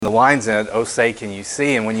lines in it, "Oh, say, can you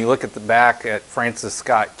see?" And when you look at the back at Francis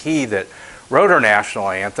Scott Key that wrote our national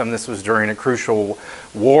anthem, this was during a crucial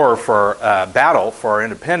war for battle for our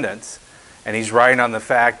independence, and he's writing on the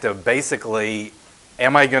fact of basically,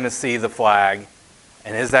 am I going to see the flag,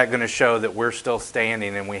 and is that going to show that we're still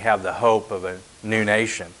standing and we have the hope of a new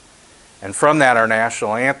nation? And from that, our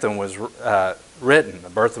national anthem was written, "The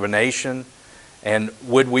Birth of a Nation," and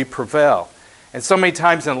 "Would We Prevail?" And so many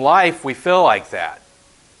times in life, we feel like that.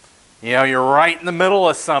 You know, you're right in the middle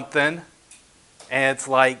of something, and it's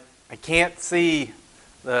like, I can't see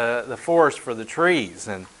the forest for the trees.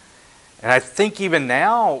 And I think even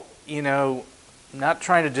now, you know, not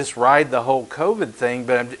trying to just ride the whole COVID thing,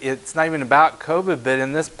 but it's not even about COVID, but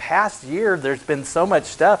in this past year, there's been so much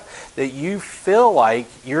stuff that you feel like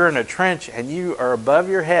you're in a trench and you are above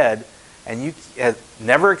your head and you have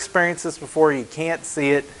never experienced this before, you can't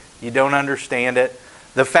see it, you don't understand it.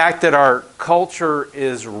 The fact that our culture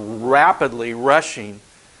is rapidly rushing,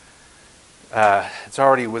 it's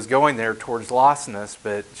already was going there towards lostness,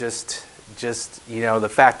 but just you know, the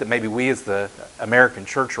fact that maybe we as the American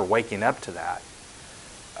church are waking up to that.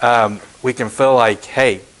 We can feel like,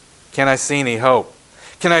 hey, can I see any hope?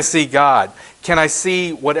 Can I see God? Can I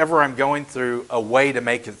see whatever I'm going through a way to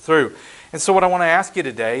make it through? And so what I want to ask you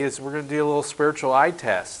today is we're going to do a little spiritual eye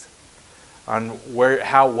test on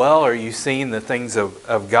how well are you seeing the things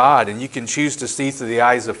of God. And you can choose to see through the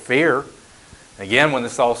eyes of fear. Again, when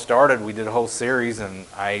this all started, we did a whole series, and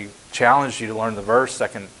I challenged you to learn the verse,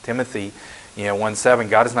 2 Timothy 1:7.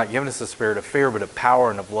 God has not given us a spirit of fear, but of power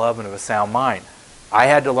and of love and of a sound mind. I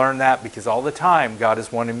had to learn that because all the time God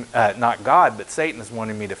is wanting, not God, but Satan is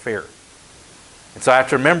wanting me to fear. And so I have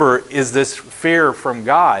to remember, is this fear from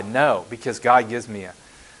God? No, because God gives me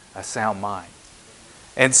a sound mind.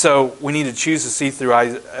 And so we need to choose to see through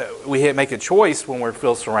eyes. We make a choice when we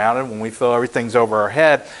feel surrounded, when we feel everything's over our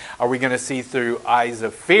head. Are we going to see through eyes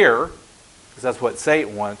of fear? Because that's what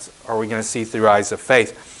Satan wants. Or are we going to see through eyes of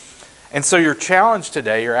faith? And so your challenge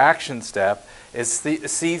today, your action step, is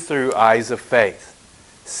see through eyes of faith.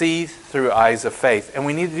 See through eyes of faith. And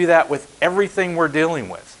we need to do that with everything we're dealing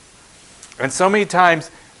with. And so many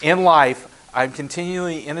times in life, I'm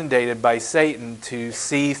continually inundated by Satan to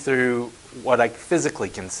see through what I physically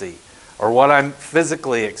can see, or what I'm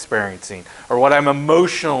physically experiencing, or what I'm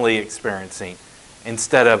emotionally experiencing,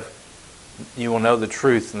 instead of, you will know the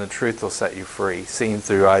truth, and the truth will set you free, seeing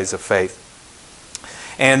through eyes of faith.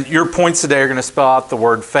 And your points today are going to spell out the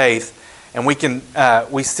word faith, and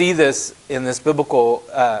we see this in this biblical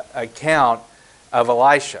account of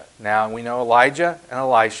Elisha. Now, we know Elijah and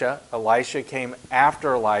Elisha. Elisha came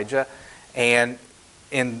after Elijah, and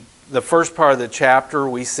in the first part of the chapter,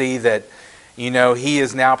 we see that, he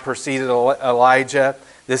has now preceded Elijah.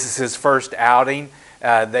 This is his first outing.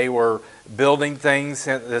 They were building things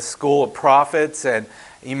in the school of prophets, and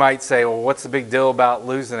you might say, well, what's the big deal about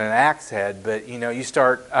losing an axe head? But, you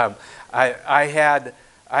start...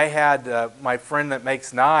 I had my friend that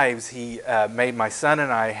makes knives, he made my son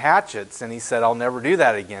and I hatchets, and he said, I'll never do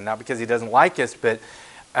that again. Not because he doesn't like us, but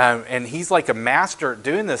and he's like a master at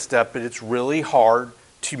doing this stuff, but it's really hard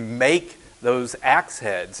to make those axe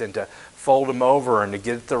heads and to fold them over and to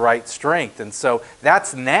get the right strength. And so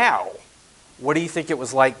that's now. What do you think it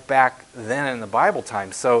was like back then in the Bible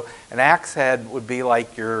time? So an axe head would be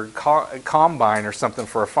like your combine or something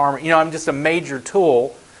for a farmer. I'm just a major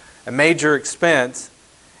tool, a major expense.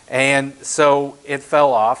 And so it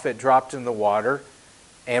fell off, it dropped in the water,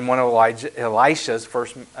 and one of Elisha's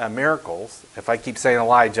first miracles, if I keep saying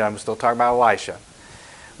Elijah, I'm still talking about Elisha,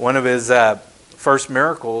 one of his first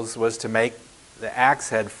miracles was to make the axe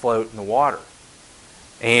head float in the water.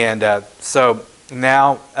 And so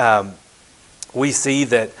now we see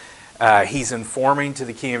that he's informing to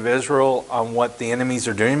the king of Israel on what the enemies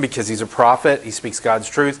are doing because he's a prophet, he speaks God's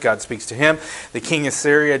truth, God speaks to him. The king of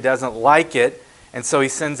Syria doesn't like it, and so he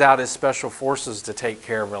sends out his special forces to take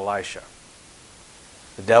care of Elisha.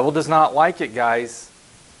 The devil does not like it, guys,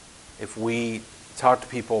 if we talk to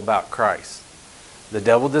people about Christ. The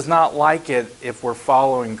devil does not like it if we're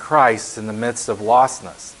following Christ in the midst of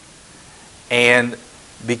lostness. And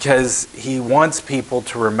because he wants people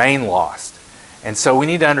to remain lost. And so we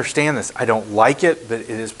need to understand this. I don't like it, but it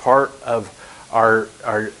is part of our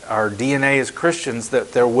DNA as Christians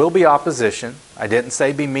that there will be opposition. I didn't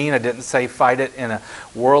say be mean. I didn't say fight it in a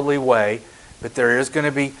worldly way. But there is going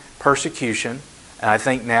to be persecution. And I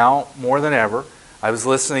think now, more than ever, I was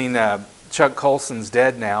listening, Chuck Colson's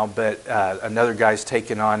dead now, but another guy's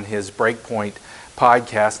taken on his Breakpoint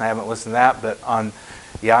podcast, and I haven't listened to that, but on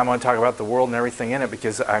Yeah, I'm going to talk about the world and everything in it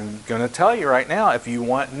because I'm going to tell you right now, if you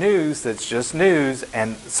want news that's just news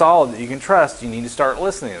and solid that you can trust, you need to start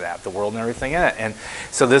listening to that, the world and everything in it. And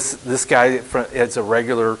so this guy is a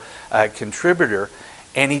regular contributor,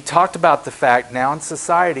 and he talked about the fact now in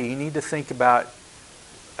society you need to think about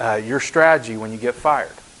your strategy when you get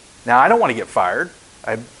fired. Now, I don't want to get fired.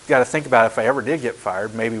 I've got to think about if I ever did get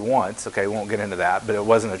fired, maybe once. Okay, we won't get into that, but it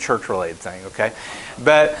wasn't a church-related thing, okay?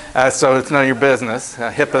 But, so it's none of your business.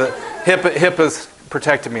 HIPAA's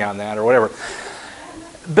protected me on that or whatever.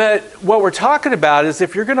 But what we're talking about is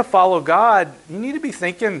if you're going to follow God, you need to be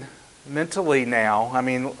thinking mentally now. I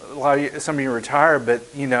mean, some of you retire, but,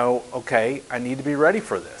 okay, I need to be ready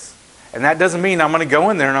for this. And that doesn't mean I'm going to go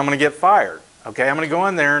in there and I'm going to get fired. Okay, I'm going to go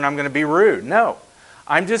in there and I'm going to be rude. No.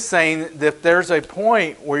 I'm just saying that if there's a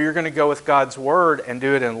point where you're going to go with God's Word and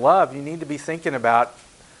do it in love, you need to be thinking about,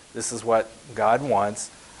 this is what God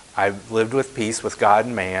wants. I've lived with peace with God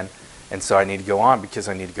and man, and so I need to go on because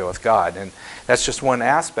I need to go with God. And that's just one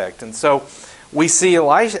aspect. And so we see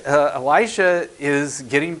Elisha is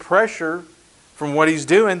getting pressure from what he's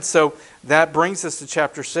doing. So that brings us to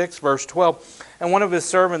chapter 6, verse 12. And one of his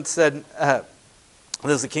servants said, this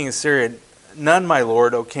is the king of Syria, "None, my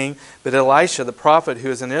lord, O king, but Elisha, the prophet who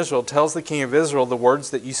is in Israel, tells the king of Israel the words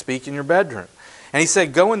that you speak in your bedroom." And he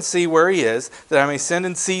said, "Go and see where he is, that I may send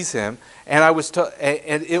and seize him." And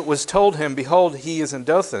it was told him, "Behold, he is in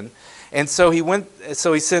Dothan." And so he went.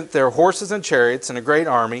 So he sent their horses and chariots and a great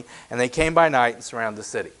army, and they came by night and surrounded the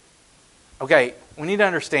city. Okay, we need to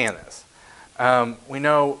understand this. We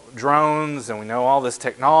know drones and we know all this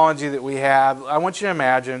technology that we have. I want you to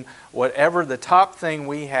imagine whatever the top thing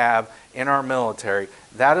we have in our military,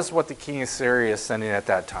 that is what the king of Syria is sending at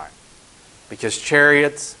that time. Because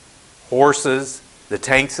chariots, horses, the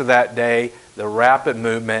tanks of that day, the rapid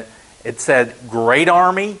movement, it said great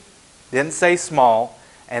army, didn't say small,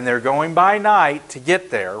 and they're going by night to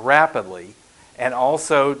get there rapidly and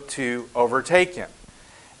also to overtake him.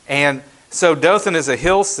 And so Dothan is a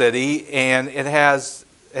hill city, and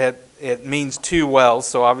it means two wells,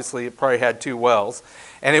 so obviously it probably had two wells.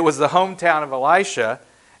 And it was the hometown of Elisha,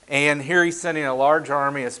 and here he's sending a large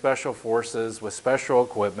army of special forces with special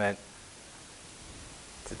equipment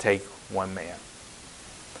to take one man.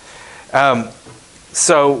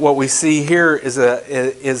 So what we see here is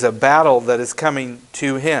a battle that is coming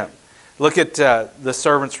to him. Look at the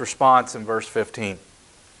servant's response in verse 15.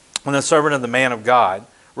 When the servant of the man of God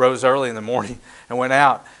rose early in the morning and went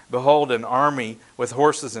out, behold, an army with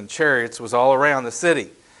horses and chariots was all around the city.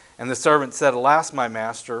 And the servant said, "Alas, my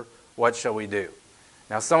master, what shall we do?"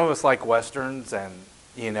 Now, some of us like Westerns and,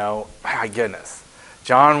 my goodness,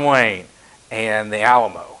 John Wayne and the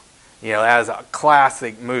Alamo. That is a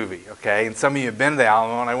classic movie, okay? And some of you have been to the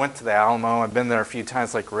Alamo, and I went to the Alamo. I've been there a few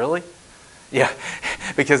times. Like, really? Yeah,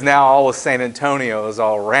 because now all of San Antonio is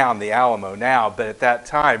all around the Alamo now. But at that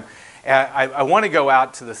time, I want to go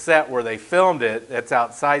out to the set where they filmed it. That's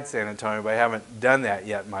outside San Antonio, but I haven't done that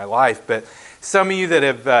yet in my life. But some of you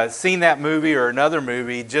that have seen that movie or another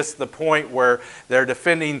movie, just the point where they're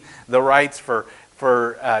defending the rights for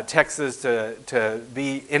Texas to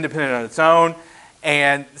be independent on its own,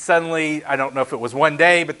 and suddenly, I don't know if it was one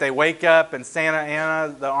day, but they wake up and Santa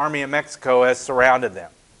Ana, the Army of Mexico, has surrounded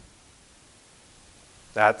them.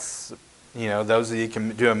 That's, those of you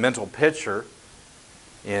can do a mental picture,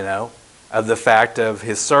 of the fact of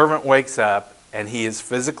his servant wakes up and he is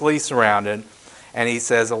physically surrounded and he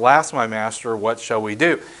says, "Alas, my master, what shall we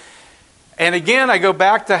do?" And again, I go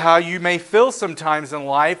back to how you may feel sometimes in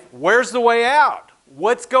life, where's the way out?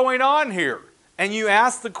 What's going on here? And you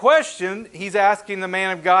ask the question, he's asking the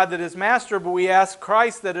man of God that is master, but we ask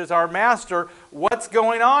Christ that is our master, what's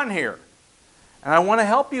going on here? And I want to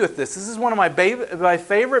help you with this. This is one of my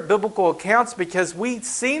favorite biblical accounts because we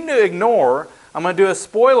seem to ignore, I'm going to do a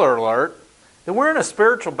spoiler alert, that we're in a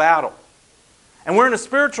spiritual battle. And we're in a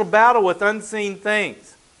spiritual battle with unseen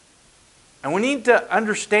things. And we need to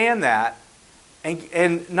understand that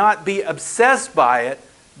and not be obsessed by it,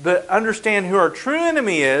 but understand who our true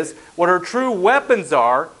enemy is, what our true weapons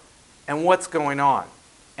are, and what's going on,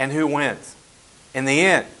 and who wins in the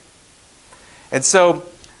end. And so,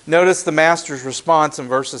 notice the master's response in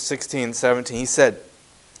verses 16 and 17. He said,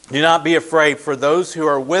 "Do not be afraid, for those who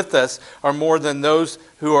are with us are more than those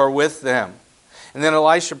who are with them." And then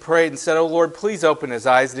Elisha prayed and said, "O Lord, please open his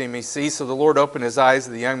eyes that he may see." So the Lord opened his eyes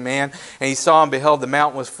to the young man, and he saw and beheld the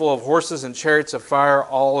mountain was full of horses and chariots of fire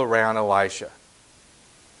all around Elisha.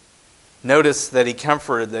 Notice that he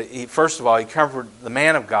comforted, first of all, he comforted the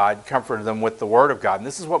man of God, comforted them with the Word of God. And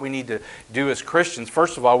this is what we need to do as Christians.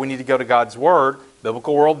 First of all, we need to go to God's Word,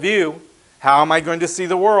 biblical worldview, How am I going to see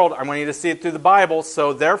the world? I need to see it through the Bible.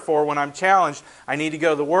 So therefore, when I'm challenged, I need to go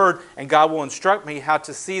to the Word, and God will instruct me how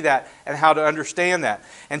to see that and how to understand that.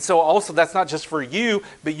 And so also, that's not just for you,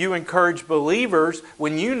 but you encourage believers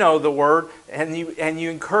when you know the Word, and you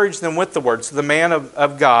encourage them with the Word. So the man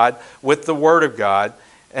of God with the Word of God.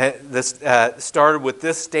 This started with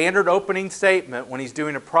this standard opening statement when he's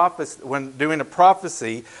doing a prophecy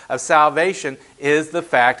of salvation, is the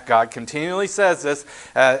fact, God continually says this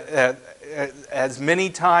as many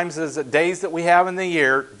times as the days that we have in the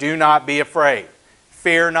year, do not be afraid.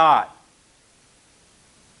 Fear not.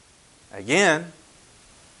 Again,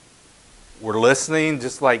 we're listening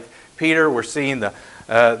just like Peter, we're seeing the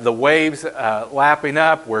waves lapping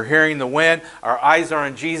up. We're hearing the wind. Our eyes are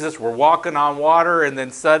on Jesus. We're walking on water. And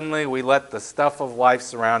then suddenly we let the stuff of life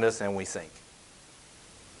surround us and we sink.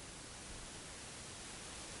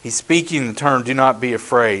 He's speaking the term, do not be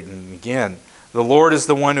afraid. And again, the Lord is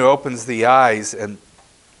the one who opens the eyes. And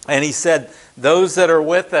he said, those that are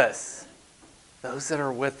with us. Those that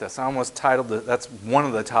are with us. I almost titled it, that's one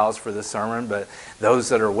of the titles for this sermon, but those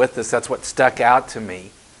that are with us, that's what stuck out to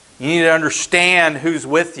me. You need to understand who's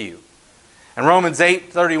with you. And Romans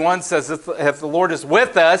 8:31 says, if the Lord is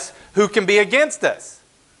with us, who can be against us?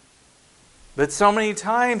 But so many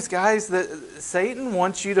times, guys, that Satan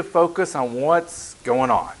wants you to focus on what's going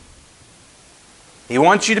on. He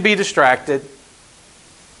wants you to be distracted.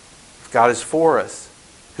 If God is for us,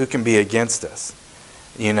 who can be against us?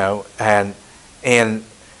 You know, and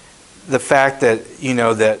the fact that, you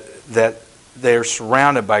know, that they're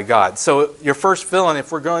surrounded by God. So your first feeling,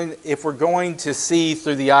 if we're going to see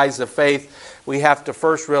through the eyes of faith, we have to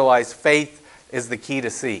first realize faith is the key to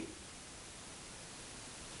see.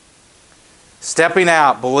 Stepping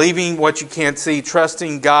out, believing what you can't see,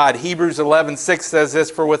 trusting God. Hebrews 11:6 says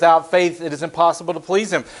this, for without faith it is impossible to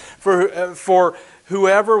please Him. For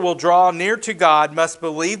whoever will draw near to God must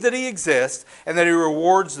believe that He exists and that He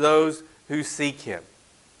rewards those who seek Him.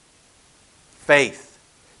 Faith.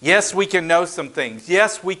 Yes, we can know some things.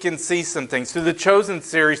 Yes, we can see some things. Through the Chosen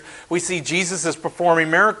series, we see Jesus is performing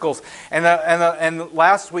miracles. And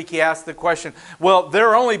last week he asked the question, well,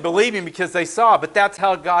 they're only believing because they saw, but that's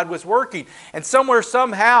how God was working. And somewhere,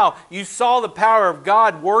 somehow, you saw the power of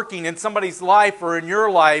God working in somebody's life or in your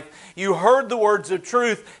life. You heard the words of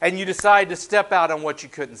truth, and you decided to step out on what you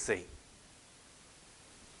couldn't see.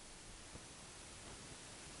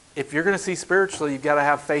 If you're going to see spiritually, you've got to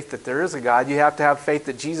have faith that there is a God. You have to have faith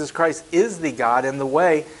that Jesus Christ is the God and the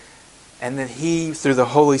way, and that He, through the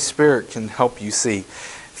Holy Spirit, can help you see.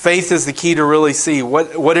 Faith is the key to really see.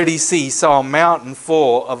 What did he see? He saw a mountain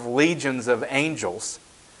full of legions of angels,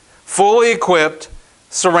 fully equipped,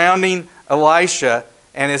 surrounding Elisha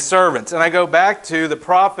and his servants. And I go back to the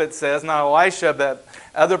prophet says, not Elisha, but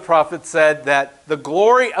other prophets said that the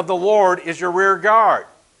glory of the Lord is your rear guard.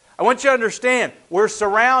 I want you to understand, we're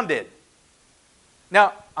surrounded.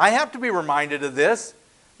 Now, I have to be reminded of this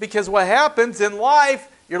because what happens in life,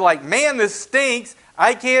 you're like, man, this stinks.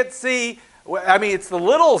 I can't see. I mean, it's the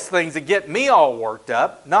littlest things that get me all worked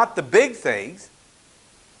up, not the big things.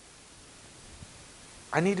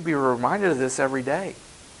 I need to be reminded of this every day.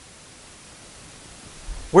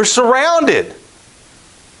 We're surrounded.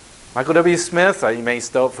 Michael W. Smith, you may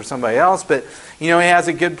steal it for somebody else, but he has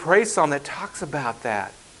a good praise song that talks about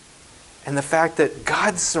that. And the fact that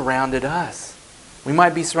God's surrounded us. We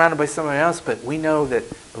might be surrounded by somebody else, but we know that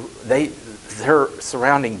they're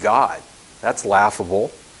surrounding God. That's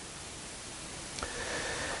laughable.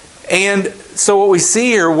 And so what we see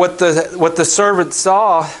here, what the servant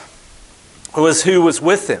saw was who was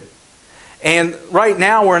with him. And right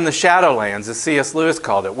now we're in the Shadowlands, as C.S. Lewis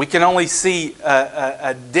called it. We can only see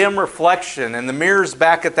a dim reflection. And the mirrors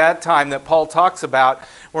back at that time that Paul talks about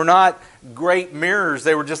were not great mirrors.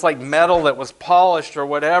 They were just like metal that was polished or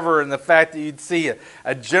whatever. And the fact that you'd see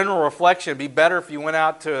a general reflection, it'd be better if you went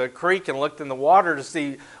out to a creek and looked in the water to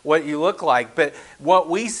see what you look like. But what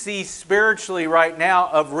we see spiritually right now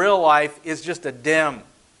of real life is just a dim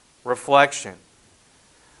reflection.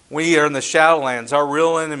 We are in the Shadowlands. Our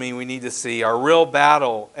real enemy we need to see, our real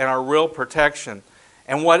battle and our real protection,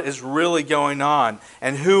 and what is really going on,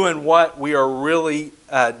 and who and what we are really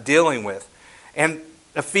dealing with. And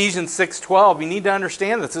Ephesians 6:12, you need to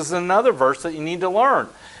understand this. This is another verse that you need to learn.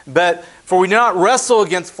 But for we do not wrestle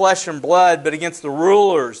against flesh and blood, but against the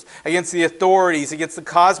rulers, against the authorities, against the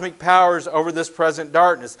cosmic powers over this present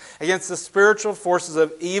darkness, against the spiritual forces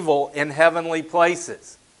of evil in heavenly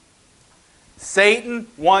places. Satan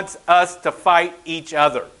wants us to fight each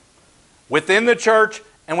other within the church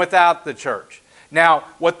and without the church. Now,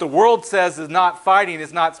 what the world says is not fighting,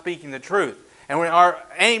 is not speaking the truth. And our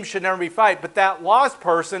aim should never be fight. But that lost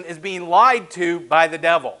person is being lied to by the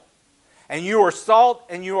devil. And you are salt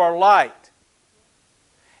and you are light.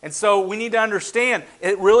 And so we need to understand,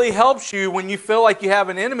 it really helps you when you feel like you have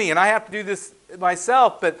an enemy. And I have to do this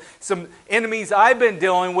myself, but some enemies I've been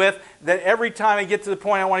dealing with, that every time I get to the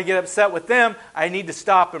point I want to get upset with them, I need to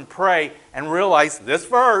stop and pray and realize this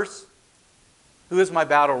verse, who is my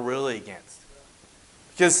battle really against?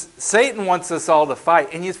 Because Satan wants us all to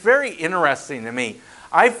fight. And it's very interesting to me.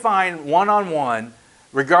 I find one-on-one,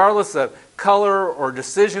 regardless of color or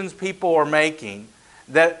decisions people are making,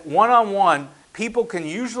 that one-on-one, people can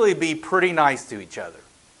usually be pretty nice to each other.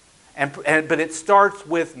 But it starts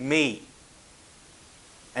with me.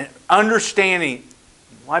 And understanding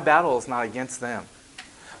my battle is not against them.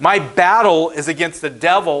 My battle is against the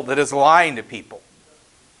devil that is lying to people.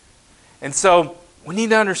 And so we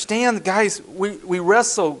need to understand, guys, we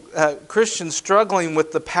wrestle, Christians struggling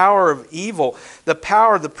with the power of evil, the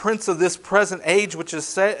power of the prince of this present age, which is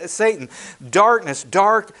Satan. Darkness,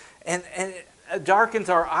 and darkens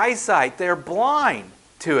our eyesight. They're blind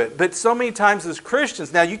to it. But so many times as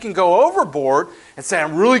Christians, now you can go overboard and say,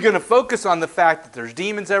 I'm really going to focus on the fact that there's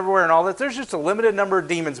demons everywhere and all that. There's just a limited number of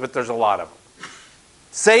demons, but there's a lot of them.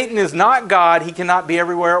 Satan is not God. He cannot be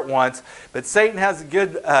everywhere at once. But Satan has a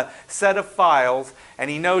good set of files, and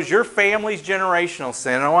he knows your family's generational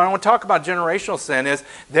sin. And what I want to talk about generational sin is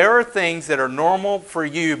there are things that are normal for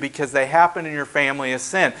you because they happen in your family as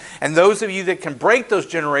sin. And those of you that can break those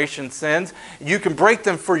generation sins, you can break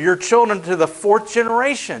them for your children to the 4th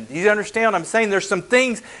generation. Do you understand what I'm saying? There's some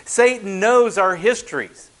things Satan knows are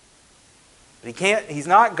histories. But he's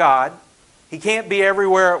not God. He can't be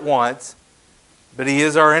everywhere at once. But he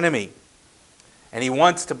is our enemy. And he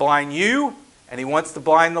wants to blind you, and he wants to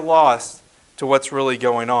blind the lost to what's really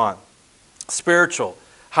going on. Spiritual,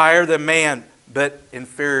 higher than man, but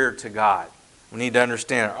inferior to God. We need to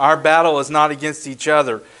understand it. Our battle is not against each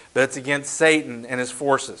other, but it's against Satan and his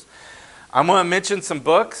forces. I'm going to mention some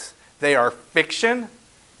books. They are fiction,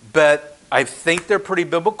 but I think they're pretty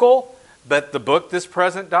biblical. But the book, This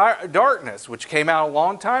Present Darkness, which came out a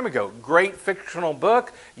long time ago, great fictional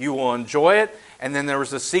book. You will enjoy it. And then there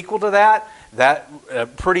was a sequel to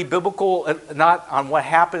that pretty biblical, not on what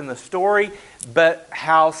happened in the story, but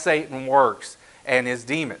how Satan works and his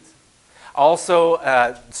demons. Also,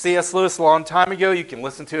 C.S. Lewis a long time ago, you can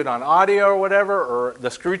listen to it on audio or whatever, or the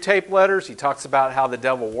Screw Tape Letters. He talks about how the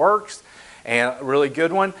devil works, and a really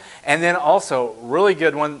good one. And then also, really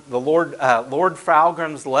good one, the Lord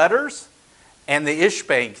Falgrim's Letters and the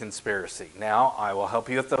Ishbane Conspiracy. Now, I will help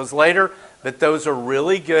you with those later, but those are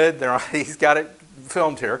really good. He's got it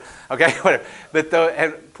filmed here. Okay, whatever. But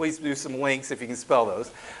and please do some links if you can spell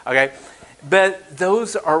those. Okay, but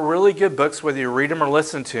those are really good books, whether you read them or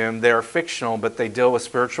listen to them. They are fictional, but they deal with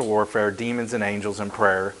spiritual warfare, demons and angels and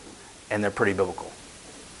prayer, and they're pretty biblical.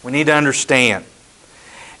 We need to understand.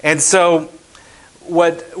 And so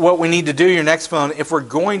what we need to do, your next phone, if we're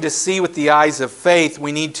going to see with the eyes of faith,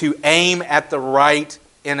 we need to aim at the right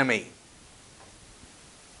enemy.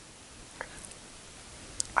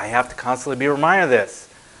 I have to constantly be reminded of this.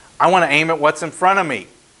 I want to aim at what's in front of me.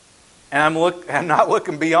 And I'm not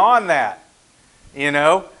looking beyond that. You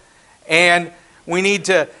know? And we need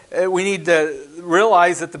to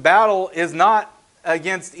realize that the battle is not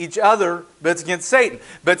against each other, but it's against Satan.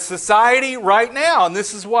 But society right now, and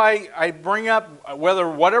this is why I bring up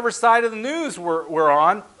whatever side of the news we're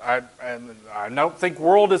on, I don't think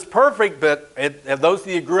world is perfect, but those of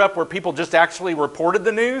you who grew up where people just actually reported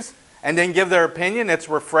the news and didn't give their opinion, it's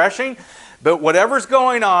refreshing. But whatever's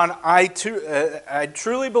going on, I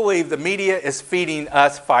truly believe the media is feeding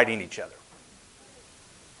us fighting each other.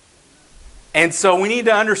 And so we need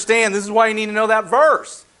to understand, this is why you need to know that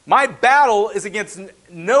verse. My battle is against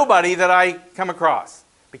nobody that I come across,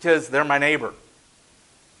 because they're my neighbor,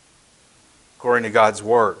 according to God's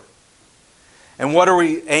Word. And what are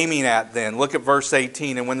we aiming at then? Look at verse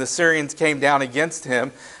 18. And when the Syrians came down against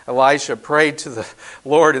him, Elisha prayed to the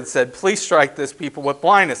Lord and said, please strike this people with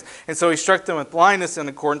blindness. And so he struck them with blindness in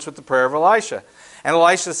accordance with the prayer of Elisha. And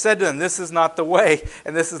Elisha said to them, this is not the way,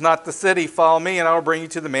 and this is not the city. Follow me, and I will bring you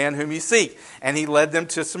to the man whom you seek. And he led them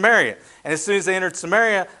to Samaria. And as soon as they entered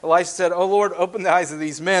Samaria, Elisha said, O Lord, open the eyes of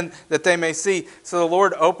these men, that they may see. So the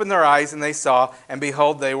Lord opened their eyes, and they saw, and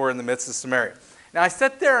behold, they were in the midst of Samaria. Now I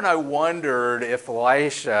sat there and I wondered if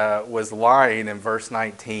Elisha was lying in verse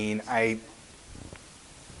 19.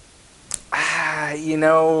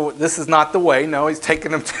 This is not the way. No, he's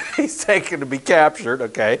taking them to be captured,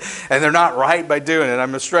 okay? And they're not right by doing it.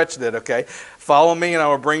 I'm stretching it, okay? Follow me and I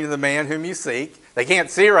will bring you the man whom you seek. They can't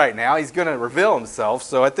see right now. He's going to reveal himself.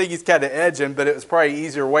 So I think he's kind of edging, but it was probably an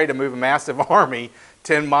easier way to move a massive army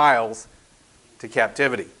 10 miles to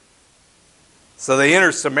captivity. So they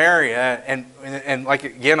enter Samaria, and like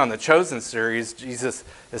again on the Chosen series, Jesus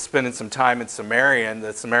is spending some time in Samaria, and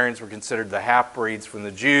the Samaritans were considered the half-breeds from the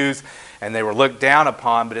Jews, and they were looked down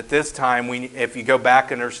upon. But at this time, if you go back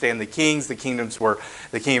and understand the kings, the kingdoms were,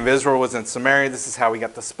 the king of Israel was in Samaria. This is how we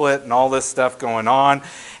got the split and all this stuff going on.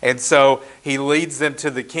 And so he leads them to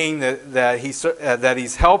the king that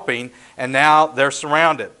he's helping, and now they're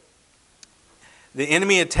surrounded. The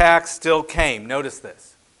enemy attack still came. Notice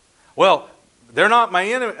this. Well, they're not my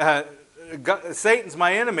enemy. Satan's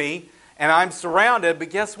my enemy, and I'm surrounded. But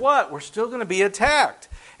guess what? We're still going to be attacked.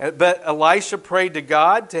 But Elisha prayed to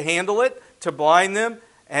God to handle it, to blind them,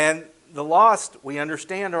 and the lost, we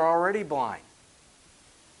understand, are already blind.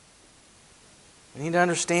 We need to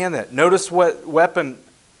understand that. Notice what weapon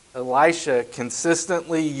Elisha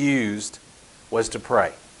consistently used was to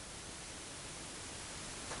pray.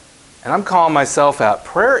 And I'm calling myself out.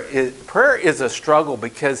 Prayer is a struggle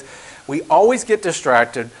because we always get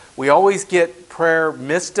distracted. We always get prayer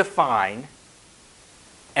misdefined.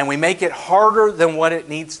 And we make it harder than what it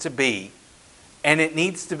needs to be. And it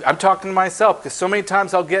needs to be, I'm talking to myself because so many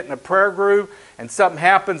times I'll get in a prayer group and something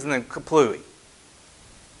happens and then kaplooey.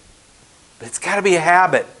 But it's got to be a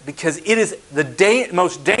habit because it is the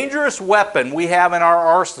most dangerous weapon we have in our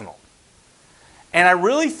arsenal. And I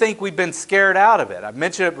really think we've been scared out of it. I've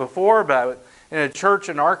mentioned it before, but in a church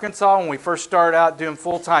in Arkansas when we first started out doing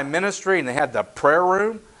full-time ministry and they had the prayer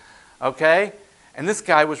room, okay? And this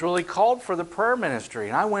guy was really called for the prayer ministry.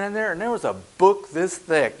 And I went in there and there was a book this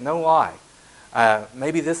thick, no lie.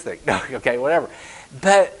 Maybe this thick. No, okay, whatever.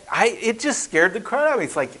 But it just scared the crap out of me.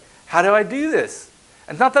 It's like, how do I do this?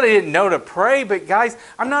 And not that I didn't know to pray, but guys,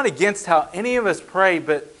 I'm not against how any of us pray,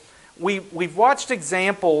 but we've watched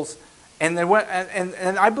examples. And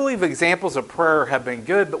I believe examples of prayer have been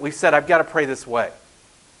good, but we've said, I've got to pray this way.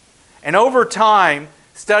 And over time,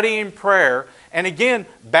 studying prayer, and again,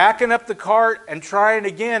 backing up the cart and trying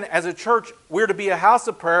again, as a church, we're to be a house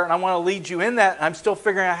of prayer, and I want to lead you in that. And I'm still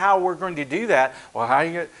figuring out how we're going to do that.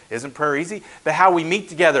 Well, isn't prayer easy? But how we meet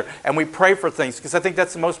together and we pray for things, because I think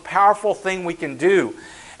that's the most powerful thing we can do.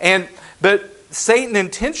 But Satan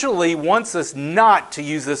intentionally wants us not to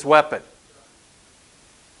use this weapon.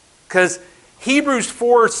 Because Hebrews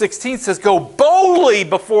 4:16 says, go boldly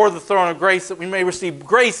before the throne of grace that we may receive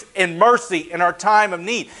grace and mercy in our time of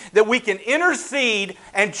need. That we can intercede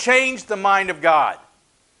and change the mind of God.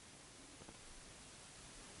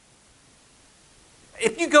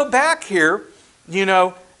 If you go back here,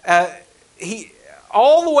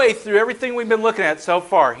 all the way through everything we've been looking at so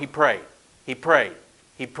far, he prayed. He prayed.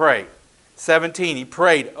 He prayed. 17, he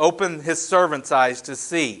prayed, open his servant's eyes to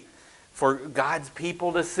see. For God's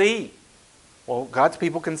people to see. Well, God's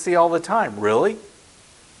people can see all the time. Really?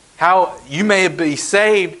 How you may be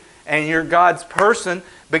saved and you're God's person,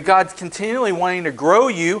 but God's continually wanting to grow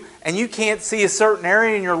you, and you can't see a certain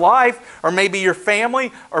area in your life, or maybe your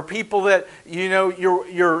family, or people that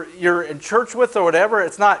you're in church with or whatever.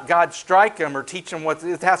 It's not God strike them or teach them what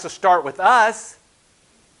it has to start with us.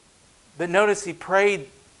 But notice he prayed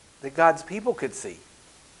that God's people could see.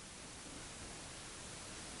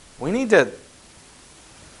 We need to,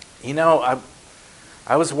 I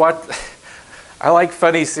like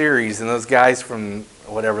funny series, and those guys from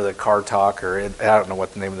whatever the Car Talk, or I don't know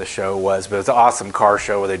what the name of the show was, but it was an awesome car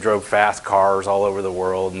show where they drove fast cars all over the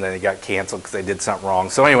world, and then they got canceled because they did something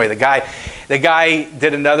wrong. So anyway, the guy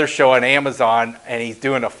did another show on Amazon, and he's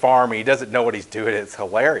doing a farm. He doesn't know what he's doing. It's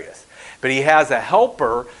hilarious. But he has a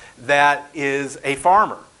helper that is a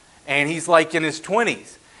farmer, and he's like in his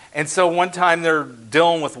 20s. And so one time they're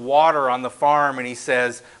dealing with water on the farm, and he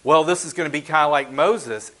says, well, this is going to be kind of like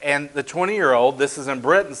Moses. And the 20-year-old, this is in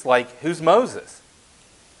Britain's like, who's Moses?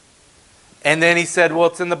 And then he said, well,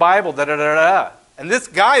 it's in the Bible, da-da-da-da. And this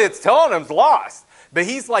guy that's telling him's lost, but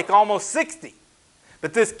he's like almost 60.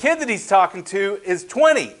 But this kid that he's talking to is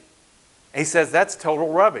 20. And he says, that's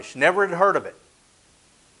total rubbish. Never had heard of it.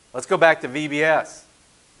 Let's go back to VBS.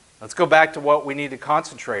 Let's go back to what we need to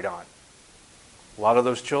concentrate on. A lot of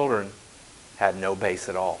those children had no base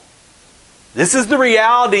at all. This is the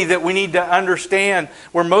reality that we need to understand,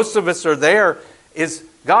 where most of us are there, is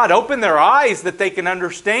God, open their eyes that they can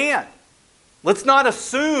understand. Let's not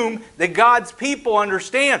assume that God's people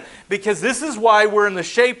understand, because this is why we're in the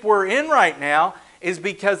shape we're in right now, is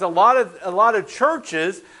because a lot of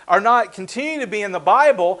churches are not continuing to be in the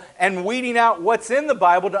Bible and weeding out what's in the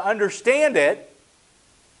Bible to understand it.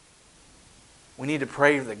 We need to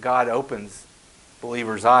pray that God opens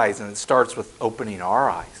believers' eyes, and it starts with opening our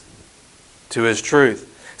eyes. to his truth.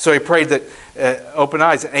 So he prayed that, open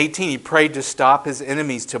eyes. In 18, he prayed to stop his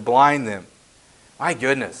enemies, to blind them. My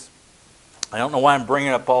goodness. I don't know why I'm bringing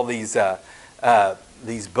up all these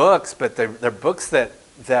books, but they're books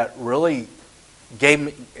that really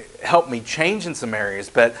helped me change in some areas.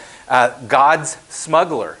 But God's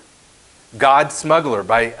Smuggler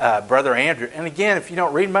by Brother Andrew. And again, if you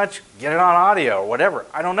don't read much, get it on audio or whatever.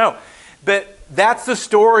 I don't know. But that's the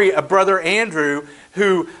story of Brother Andrew,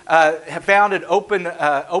 who founded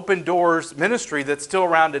Open Doors Ministry that's still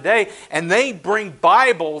around today. And they bring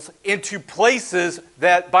Bibles into places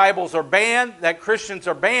that Bibles are banned, that Christians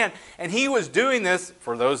are banned. And he was doing this,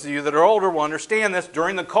 for those of you that are older will understand this,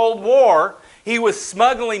 during the Cold War. He was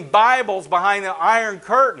smuggling Bibles behind the Iron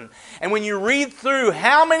Curtain. And when you read through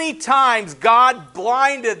how many times God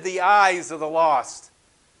blinded the eyes of the lost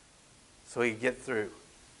so he could get through.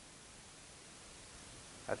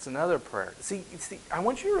 That's another prayer. See, I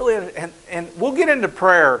want you to really, and we'll get into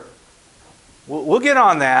prayer. We'll get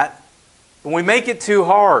on that when we make it too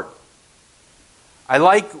hard. I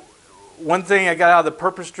like one thing I got out of the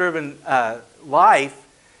Purpose-Driven Life.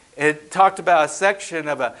 It talked about a section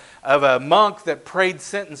of a monk that prayed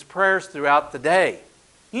sentence prayers throughout the day.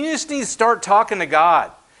 You just need to start talking to God.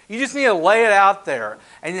 You just need to lay it out there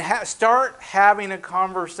and start having a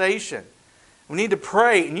conversation. We need to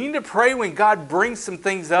pray. And you need to pray when God brings some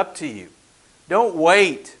things up to you. Don't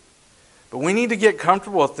wait. But we need to get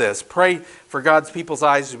comfortable with this. Pray for God's people's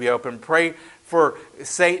eyes to be open. Pray for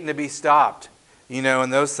Satan to be stopped.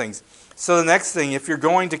 And those things. So the next thing, if you're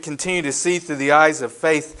going to continue to see through the eyes of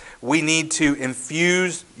faith, we need to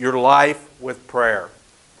infuse your life with prayer.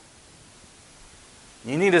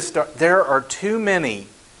 You need to start. There are too many.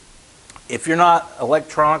 If you're not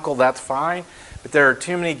electronical, that's fine. But there are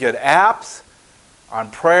too many good apps on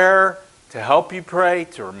prayer to help you pray,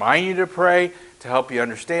 to remind you to pray, to help you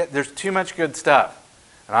understand. There's too much good stuff.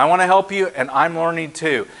 And I want to help you, and I'm learning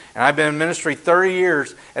too. And I've been in ministry 30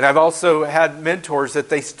 years, and I've also had mentors that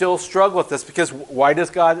they still struggle with this, because why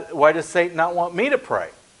does Satan not want me to pray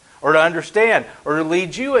or to understand or to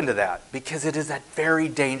lead you into that? Because it is that very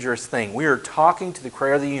dangerous thing. We are talking to the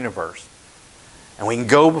creator of the universe, and we can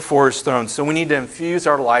go before his throne. So we need to infuse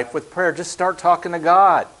our life with prayer. Just start talking to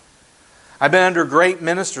God. I've been under great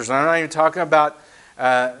ministers, and I'm not even talking about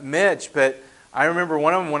Mitch, but I remember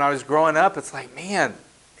one of them when I was growing up. It's like, man,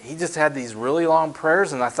 he just had these really long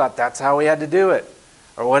prayers, and I thought that's how he had to do it,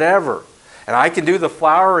 or whatever. And I can do the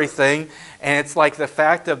flowery thing, and it's like the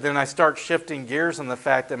fact of, then I start shifting gears on the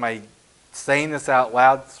fact, am I saying this out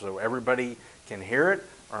loud so everybody can hear it,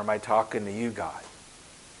 or am I talking to you, God?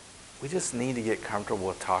 We just need to get comfortable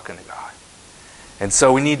with talking to God. And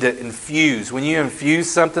so we need to infuse. When you infuse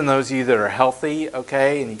something, those of you that are healthy,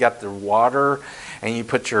 okay, and you got the water, and you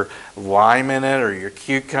put your lime in it or your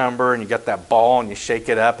cucumber, and you got that ball, and you shake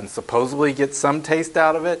it up, and supposedly get some taste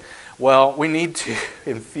out of it. Well, we need to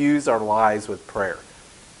infuse our lives with prayer.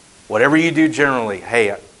 Whatever you do generally,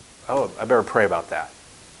 hey, I better pray about that.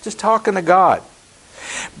 Just talking to God.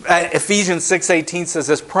 Ephesians 6:18 says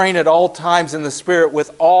this, praying at all times in the Spirit with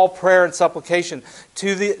all prayer and supplication.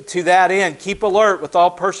 To that end, keep alert with all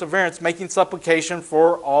perseverance, making supplication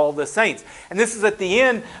for all the saints. And this is at the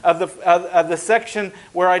end of the section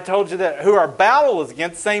where I told you that who our battle is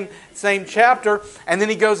against, same chapter. And then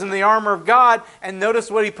he goes in the armor of God, and notice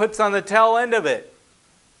what he puts on the tail end of it.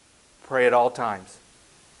 Pray at all times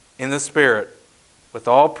in the Spirit with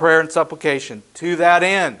all prayer and supplication. To that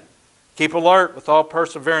end, keep alert with all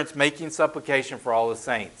perseverance, making supplication for all the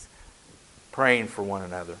saints. Praying for one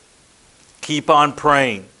another. Keep on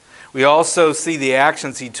praying. We also see the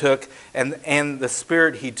actions he took and the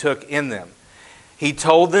spirit he took in them. He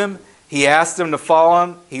told them, he asked them to follow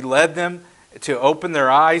him, he led them to open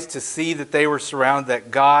their eyes to see that they were surrounded,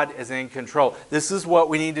 that God is in control. This is what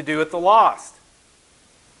we need to do with the lost.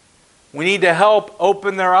 We need to help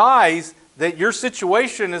open their eyes that your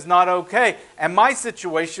situation is not okay, and my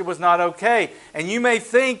situation was not okay. And you may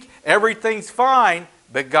think everything's fine,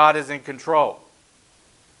 but God is in control.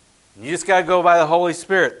 You just got to go by the Holy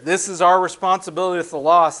Spirit. This is our responsibility with the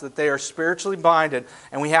lost, that they are spiritually blinded,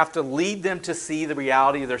 and we have to lead them to see the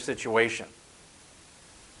reality of their situation.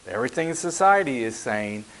 Everything in society is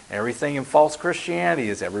saying, everything in false Christianity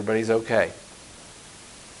is everybody's okay.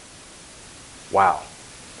 Wow,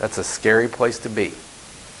 that's a scary place to be.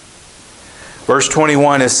 Verse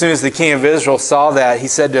 21, as soon as the king of Israel saw that, he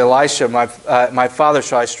said to Elisha, my father,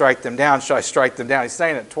 shall I strike them down? Shall I strike them down? He's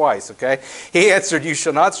saying it twice, okay? He answered, you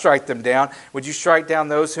shall not strike them down. Would you strike down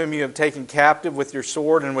those whom you have taken captive with your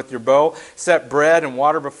sword and with your bow? Set bread and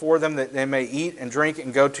water before them that they may eat and drink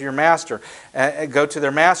and go to your master. Go to their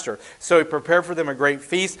master. So he prepared for them a great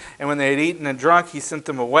feast, and when they had eaten and drunk, he sent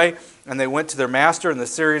them away, and they went to their master, and the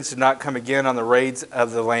Syrians did not come again on the raids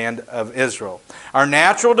of the land of Israel. Our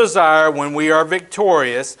natural desire when we are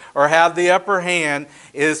victorious or have the upper hand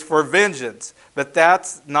is for vengeance, but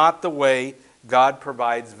that's not the way God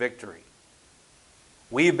provides victory.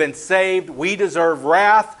 We've been saved, we deserve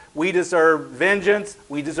wrath, we deserve vengeance,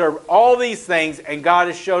 we deserve all these things, and God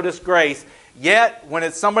has showed us grace. Yet, when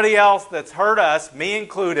it's somebody else that's hurt us, me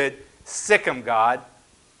included, sick 'em, God.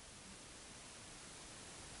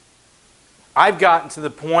 I've gotten to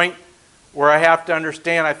the point where I have to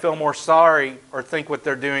understand I feel more sorry or think what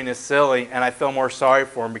they're doing is silly, and I feel more sorry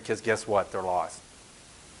for them because guess what? They're lost.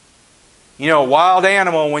 You know, a wild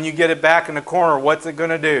animal, when you get it back in the corner, what's it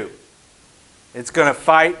going to do? It's going to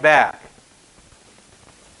fight back.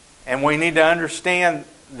 And we need to understand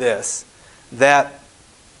this, that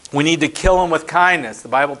we need to kill them with kindness. The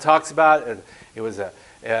Bible talks about it. It was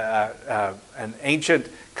an ancient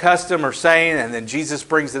custom or saying, and then Jesus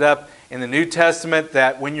brings it up in the New Testament,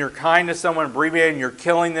 that when you're kind to someone, abbreviating, you're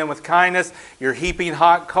killing them with kindness, you're heaping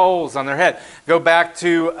hot coals on their head. Go back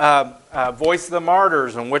to Voice of the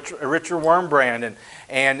Martyrs and Richard Wurmbrand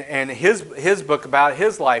and his book about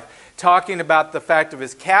his life, talking about the fact of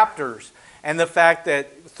his captors and the fact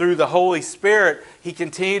that through the Holy Spirit, he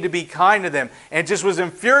continued to be kind to them. And it just was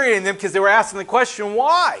infuriating them because they were asking the question,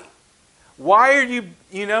 why? Why are you,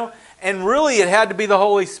 And really it had to be the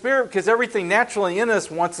Holy Spirit because everything naturally in us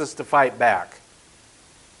wants us to fight back.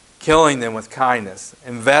 Killing them with kindness,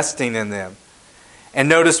 investing in them. And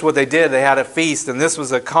notice what they did. They had a feast, and this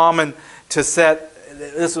was common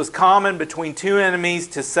between two enemies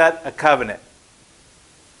to set a covenant.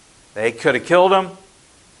 They could have killed them.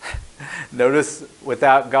 Notice,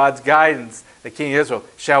 without God's guidance, the king of Israel,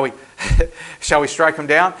 shall we strike him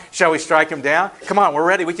down? Shall we strike him down? Come on, we're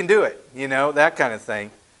ready. We can do it. That kind of thing.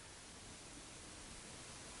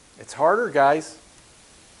 It's harder, guys.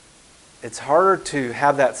 It's harder to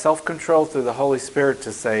have that self-control through the Holy Spirit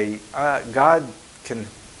to say, God can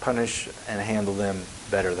punish and handle them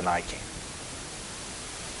better than I can.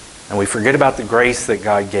 And we forget about the grace that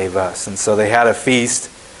God gave us. And so they had a feast.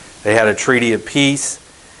 They had a treaty of peace.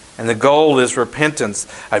 And the goal is repentance.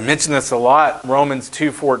 I mentioned this a lot, Romans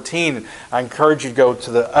 2:14. I encourage you to go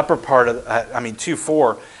to the upper part of,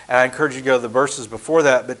 2:4. And I encourage you to go to the verses before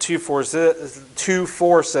that. But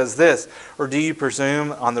 2:4 says this, or do you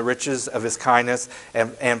presume on the riches of His kindness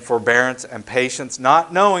and forbearance and patience,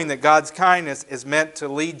 not knowing that God's kindness is meant to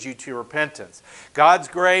lead you to repentance? God's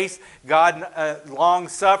grace, God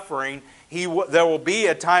long-suffering, there will be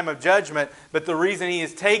a time of judgment, but the reason He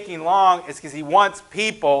is taking long is because He wants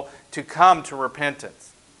people to come to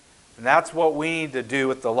repentance. And that's what we need to do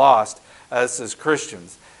with the lost, us as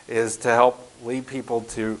Christians, is to help lead people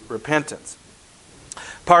to repentance.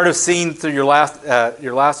 Part of seeing through your last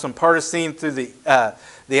one, part of seeing through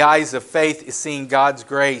the eyes of faith is seeing God's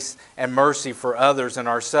grace and mercy for others and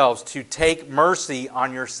ourselves. To take mercy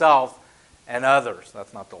on yourself and others.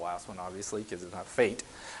 That's not the last one, obviously, because it's not fate.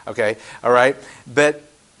 Okay, all right? But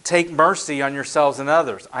take mercy on yourselves and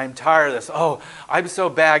others. I'm tired of this. Oh, I'm so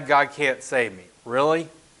bad God can't save me. Really?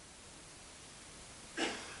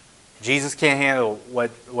 Jesus can't handle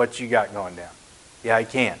what you got going down. Yeah, He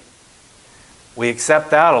can. We accept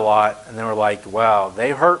that a lot, and then we're like, "Wow, they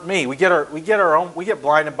hurt me." We get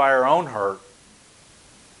blinded by our own hurt,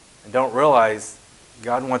 and don't realize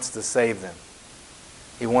God wants to save them.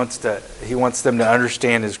 He wants them to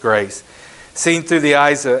understand His grace. Seeing through the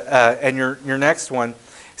eyes of, and your next one,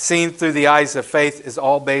 seeing through the eyes of faith is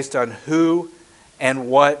all based on who and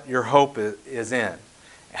what your hope is in.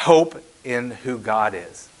 Hope in who God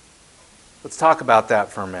is. Let's talk about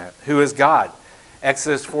that for a minute. Who is God?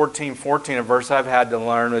 Exodus 14:14, a verse I've had to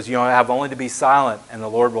learn, is you have only to be silent and the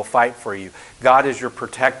Lord will fight for you. God is your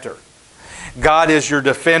protector. God is your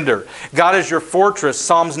defender. God is your fortress.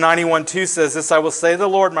 Psalms 91:2 says this, I will say to the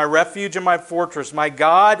Lord, my refuge and my fortress, my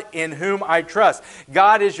God in whom I trust.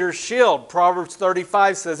 God is your shield. Proverbs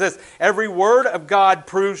 35 says this, every word of God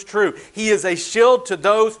proves true. He is a shield to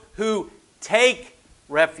those who take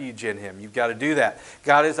refuge in Him. You've got to do that.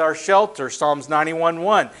 God is our shelter. Psalms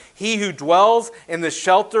 91:1. He who dwells in the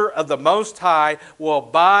shelter of the Most High will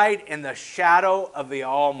abide in the shadow of the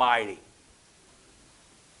Almighty.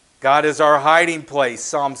 God is our hiding place.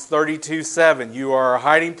 Psalms 32:7. You are a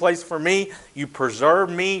hiding place for me. You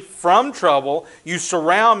preserve me from trouble. You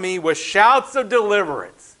surround me with shouts of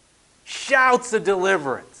deliverance. Shouts of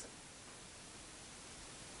deliverance.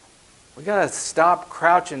 We got to stop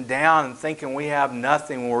crouching down and thinking we have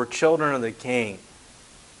nothing when we're children of the King.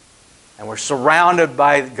 And we're surrounded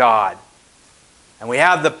by God. And we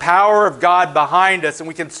have the power of God behind us, and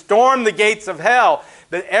we can storm the gates of hell.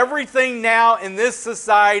 But everything now in this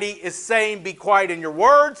society is saying, be quiet in your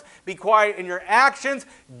words, be quiet in your actions,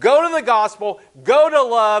 go to the gospel, go to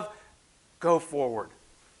love, go forward.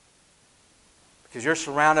 Because you're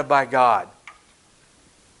surrounded by God.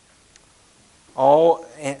 All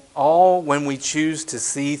when we choose to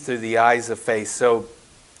see through the eyes of faith. So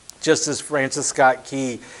just as Francis Scott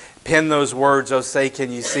Key penned those words, "Oh, say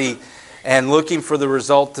can you see," and looking for the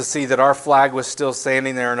result to see that our flag was still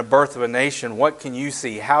standing there in a birth of a nation, what can you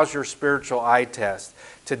see? How's your spiritual eye test?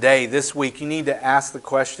 Today, this week, you need to ask the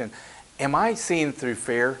question, am I seeing through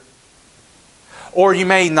fear? Or you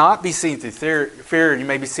may not be seeing through fear, you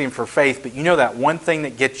may be seeing for faith, but you know that one thing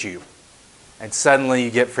that gets you, and suddenly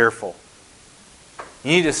you get fearful.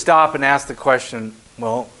 You need to stop and ask the question,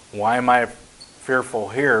 well, why am I fearful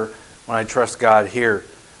here when I trust God here?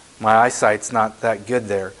 My eyesight's not that good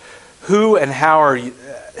there. Who and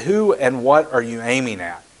what are you aiming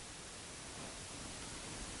at?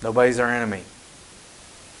 Nobody's our enemy.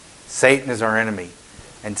 Satan is our enemy.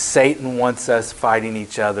 And Satan wants us fighting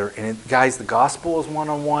each other. And guys, the gospel is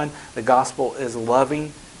one-on-one. The gospel is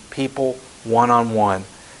loving people one-on-one.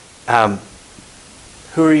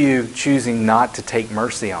 Who are you choosing not to take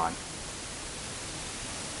mercy on?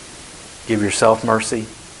 Give yourself mercy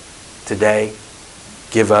today.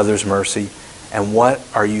 Give others mercy. And what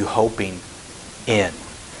are you hoping in?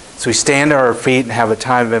 So we stand to our feet and have a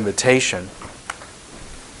time of invitation.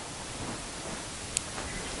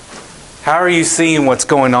 How are you seeing what's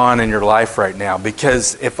going on in your life right now?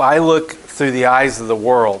 Because if I look through the eyes of the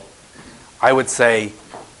world, I would say,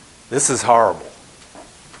 this is horrible.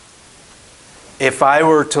 If I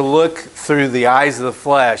were to look through the eyes of the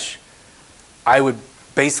flesh, I would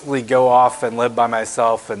basically go off and live by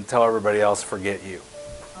myself and tell everybody else, forget you.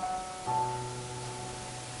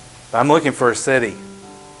 I'm looking for a city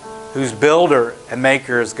whose builder and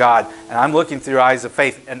maker is God. And I'm looking through eyes of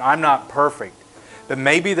faith, and I'm not perfect. But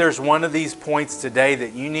maybe there's one of these points today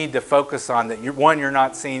that you need to focus on, that you're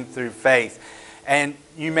not seeing through faith. And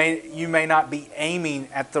you may not be aiming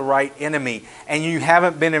at the right enemy. And you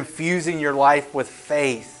haven't been infusing your life with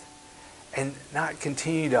faith and not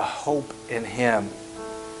continue to hope in Him.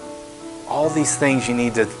 All these things you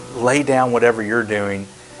need to lay down whatever you're doing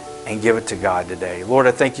and give it to God today. Lord,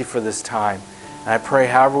 I thank you for this time. And I pray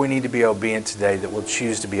however we need to be obedient today, that we'll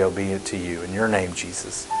choose to be obedient to you. In your name,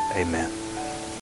 Jesus, amen.